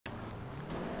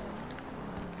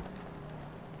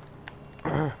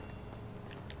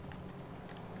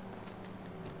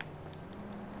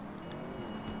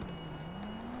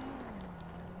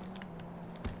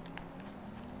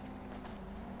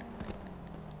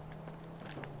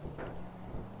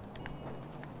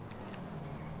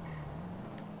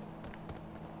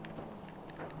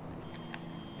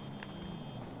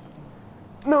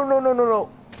No, no, no, no, no.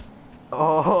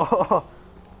 Oh.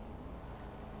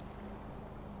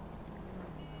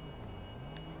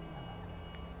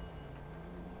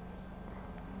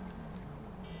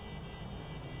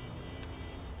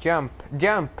 Jump,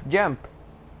 jump, jump.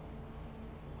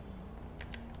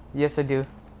 Yes, I do.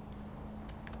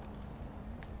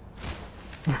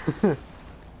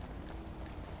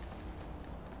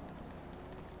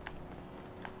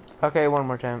 Okay, one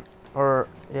more time. Or,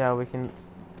 yeah, we can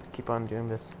keep on doing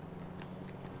this.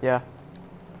 Yeah.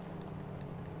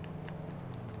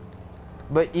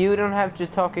 But you don't have to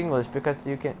talk English because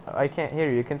you can. I can't hear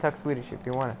you. You can talk Swedish if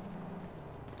you want.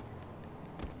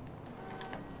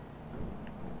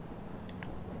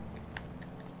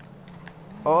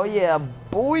 Oh yeah,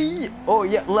 boy! Oh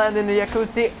yeah, land in the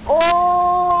jacuzzi.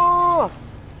 Oh!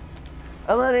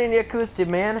 I landed in the jacuzzi,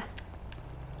 man.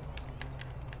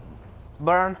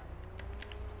 Burn.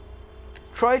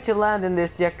 Try to land in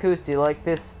this jacuzzi, like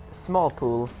this small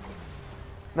pool.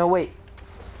 No, wait.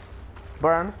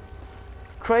 Burn.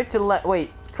 Try to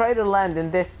land in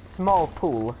this small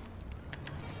pool.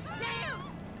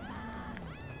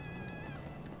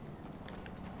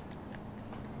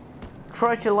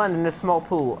 Try to land in this small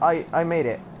pool. I made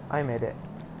it. I made it.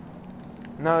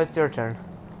 Now it's your turn.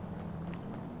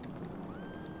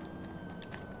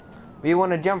 We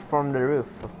want to jump from the roof,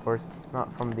 of course,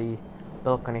 not from the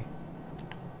balcony.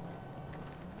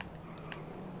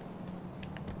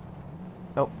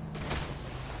 Nope.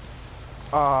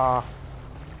 Ah.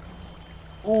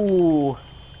 Ooh.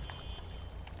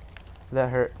 That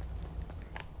hurt.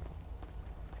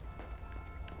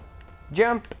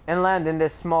 Jump and land in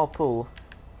this small pool.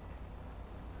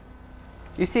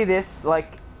 You see this,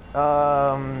 like,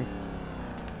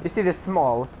 you see this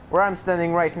small, where I'm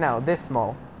standing right now, this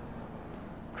small.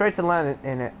 Try to land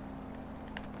in it.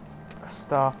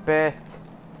 Stop it.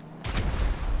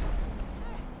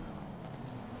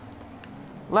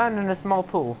 Land in a small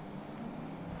pool.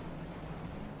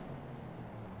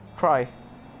 Try.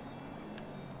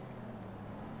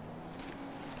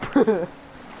 That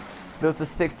was a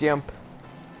sick jump.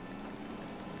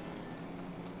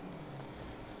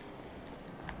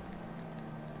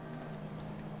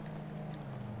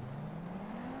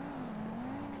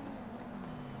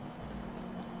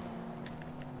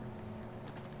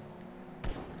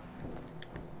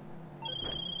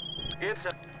 It's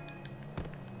a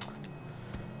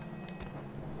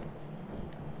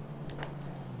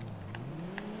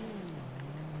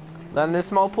Land in a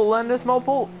small pool, land in a small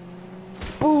pool.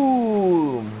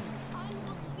 Boom!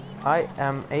 I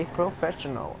am a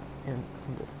professional in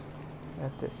this.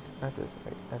 At this.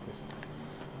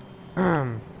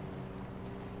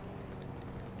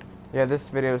 Yeah, this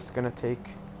video is gonna take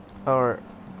or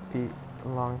be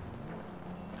long.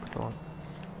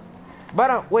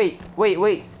 But wait,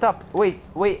 stop, wait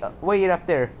up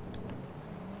there.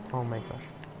 Oh my gosh.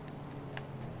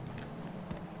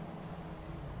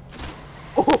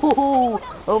 Oh,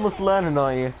 almost landed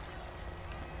on you.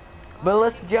 But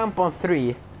let's jump on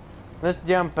 3. Let's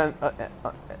jump and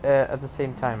at the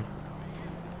same time.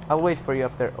 I'll wait for you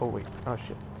up there. Oh wait. Oh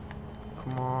shit.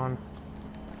 Come on.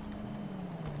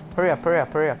 Hurry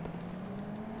up.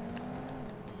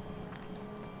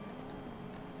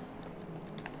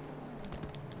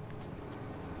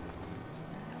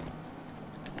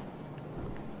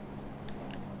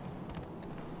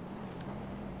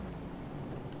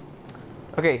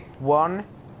 Okay, 1,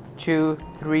 2,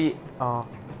 3.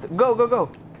 Go!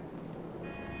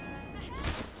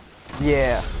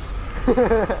 Yeah.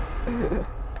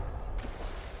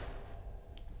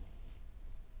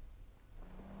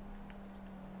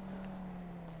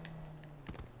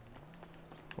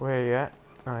 Where are you at?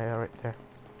 Oh yeah, right there.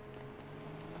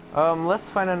 Let's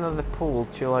find another pool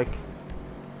to like.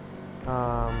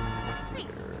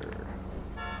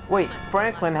 Wait,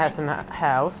 Franklin has a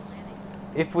house.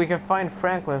 If we can find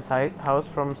Franklin's house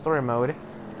from story mode,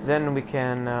 then we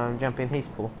can jump in his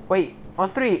pool. Wait,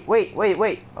 on 3.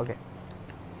 Wait. Okay.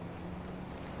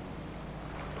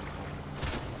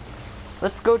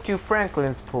 Let's go to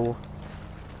Franklin's pool.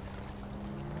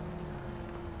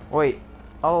 Wait,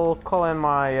 I'll call in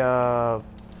my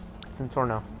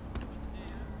Centorno.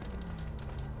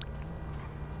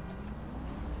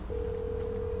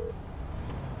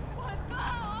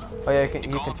 Oh yeah, you can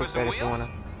take that if you wanna.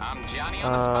 I'm Johnny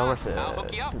on the spot. Where's the I'll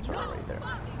hook you up. sensor right there?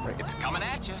 Right. It's coming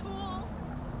at you.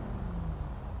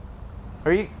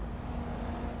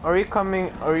 Are you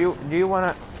coming? Do you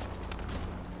wanna?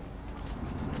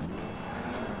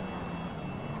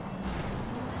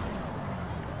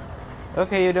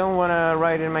 Okay, you don't wanna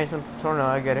ride in my Torno,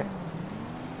 I get it.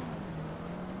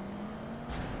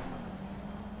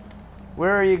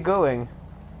 Where are you going?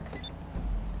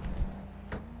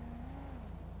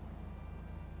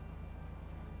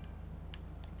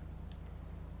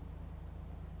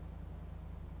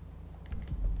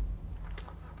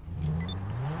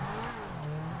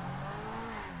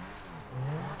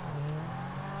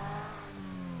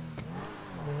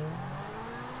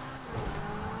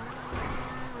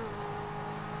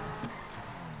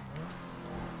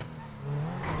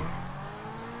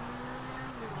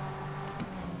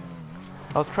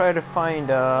 I'll try to find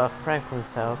Franklin's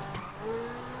house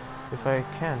if I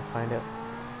can find it.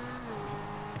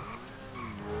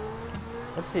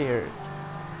 Let's see here.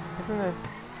 Isn't this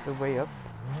the way up?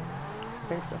 I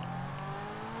think so.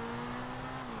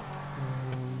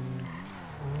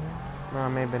 No,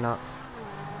 maybe not.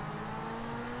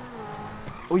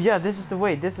 Oh yeah, this is the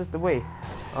way. This is the way.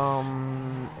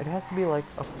 It has to be like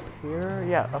up here.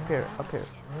 Yeah, up here. Up here.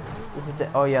 This is it.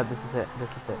 Oh yeah, this is it. This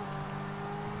is it.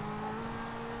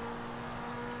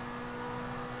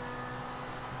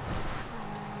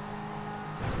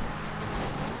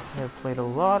 I've played a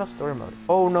lot of story mode.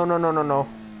 Oh no no no no no!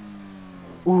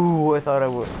 Ooh, I thought I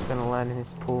was gonna land in his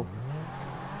pool,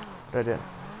 but I didn't.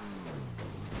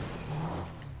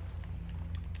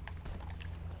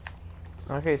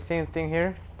 Okay, same thing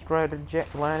here. Try to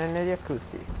land in a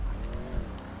jacuzzi.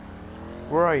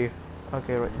 Where are you?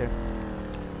 Okay, right there.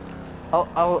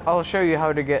 I'll show you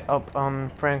how to get up on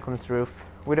Franklin's roof.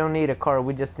 We don't need a car.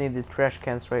 We just need the trash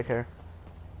cans right here.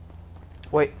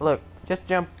 Wait, look. Just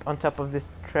jump on top of this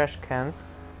trash cans,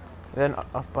 then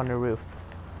up on the roof.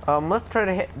 Let's try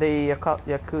to hit the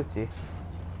jacuzzi.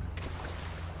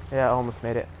 Yeah, I almost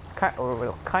made it.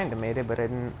 Well, kinda made it, but I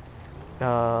didn't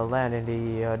land in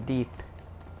the deep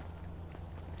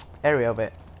area of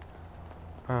it.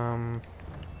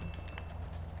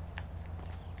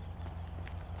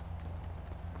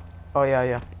 Oh yeah,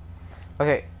 yeah.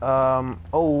 Okay.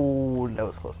 Oh, that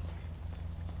was close.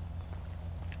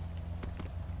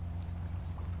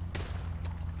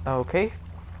 Okay.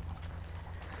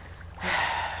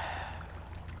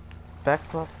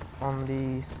 Backflip on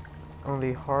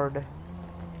the hard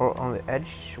or on the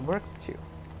edge works too.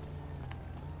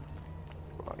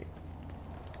 Right.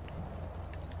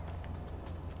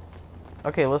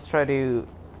 Okay, let's try to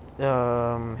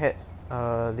hit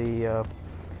the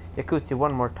jacuzzi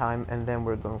one more time, and then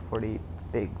we're going for the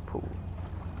big pool.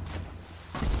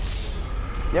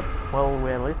 Yep. Well,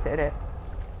 we at least hit it.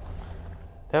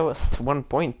 That was 1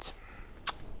 point.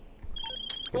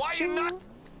 Why you not?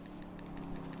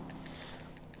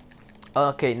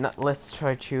 Okay, now let's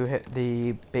try to hit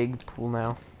the big pool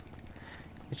now.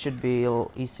 It should be a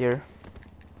little easier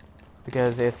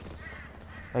because it's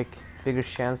like bigger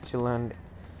chance to land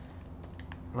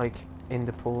like in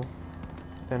the pool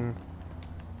than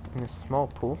in a small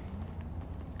pool.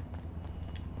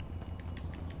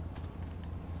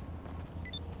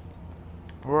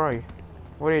 Where are you?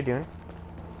 What are you doing?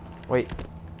 Wait,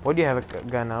 why do you have a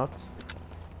gun out?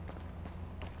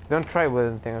 Don't try with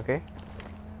anything, okay?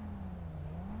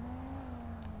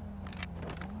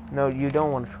 No, you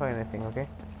don't want to try anything, okay?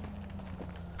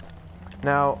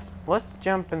 Now, let's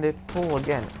jump in the pool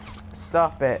again.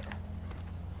 Stop it.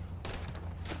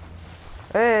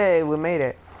 Hey, we made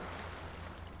it.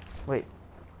 Wait.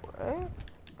 What?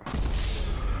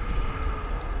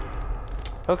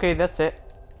 Okay, that's it.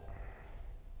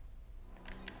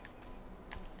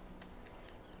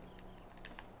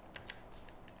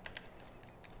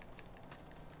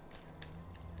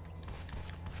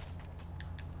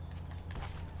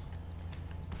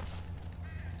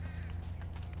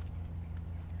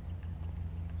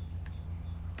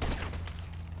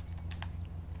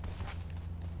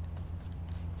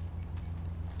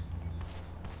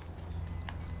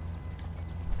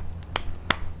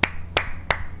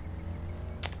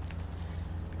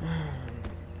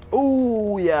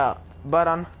 Oh yeah,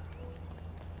 but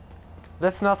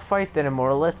let's not fight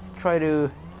anymore. Let's try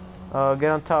to get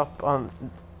on top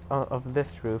of this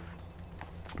roof,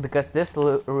 because this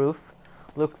roof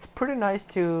looks pretty nice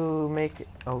to make.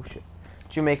 Oh shit!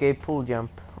 To make a pool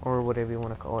jump or whatever you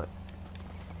want to call it.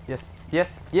 Yes, yes,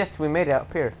 yes. We made it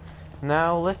up here.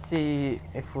 Now let's see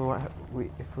if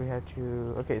we had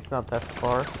to. Okay, it's not that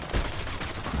far.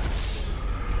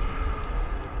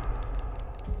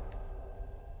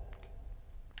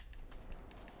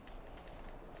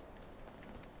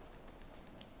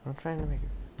 I'm trying to make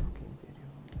a fucking video.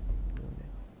 Ruin it.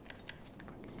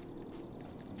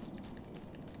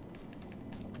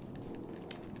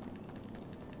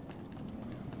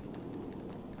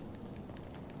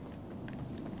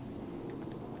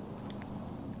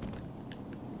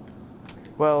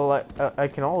 Well, I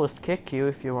can always kick you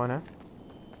if you wanna.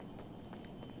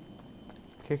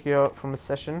 Kick you out from a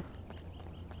session.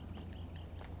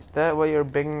 Is that what you're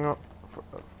begging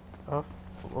of?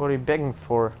 What are you begging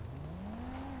for?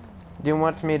 Do you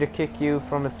want me to kick you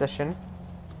from a session?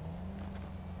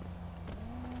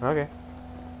 Okay.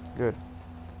 Good.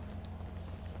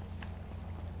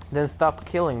 Then stop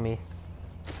killing me.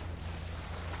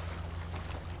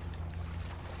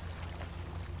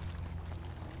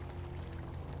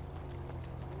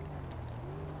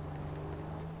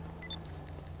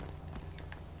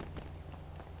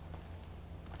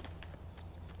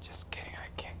 Just kidding, I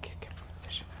can't kick him from a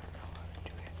session. I don't know how to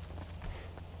do it.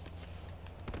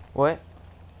 What?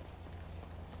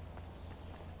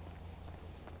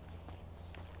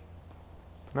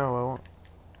 No, I won't.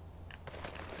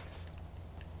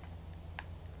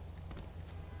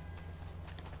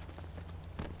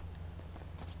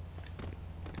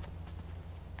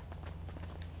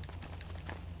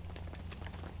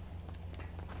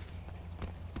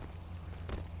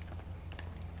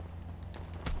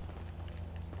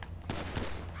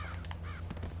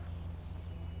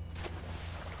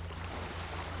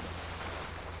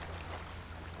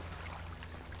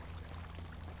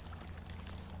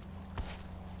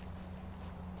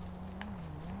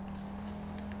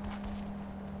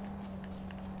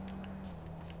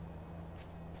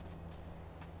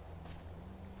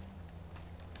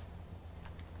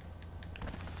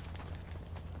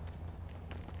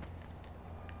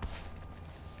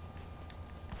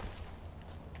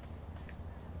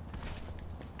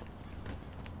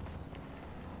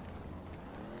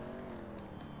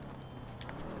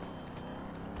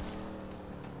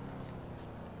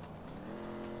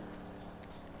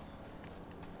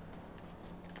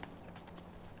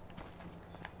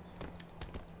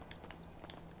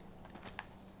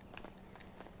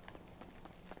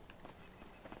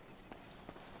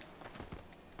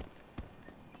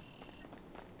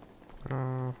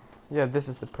 Yeah, this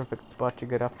is the perfect spot to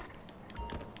get up.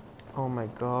 Oh my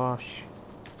gosh.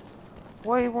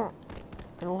 Why won't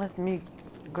it let me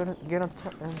get on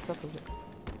top of the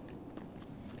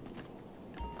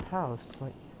house?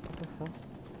 Like, what the hell?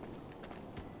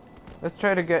 Let's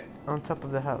try to get on top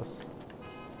of the house.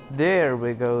 There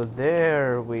we go,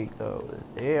 there we go,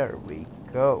 there we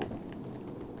go.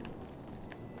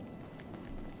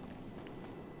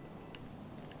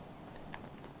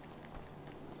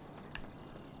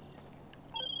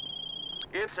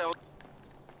 It's out.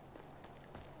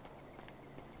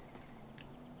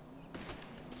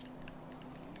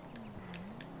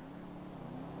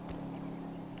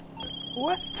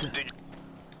 What?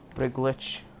 The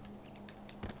glitch.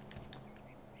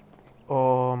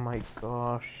 Oh my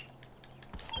gosh.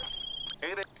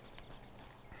 Ain't it?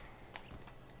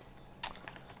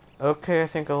 Okay, I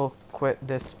think I'll quit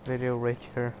this video right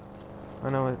here. I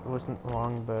know it wasn't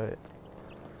long, but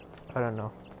I don't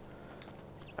know.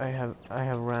 I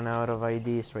have run out of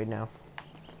ideas right now.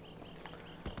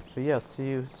 So yeah, see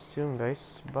you soon guys.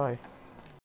 Bye.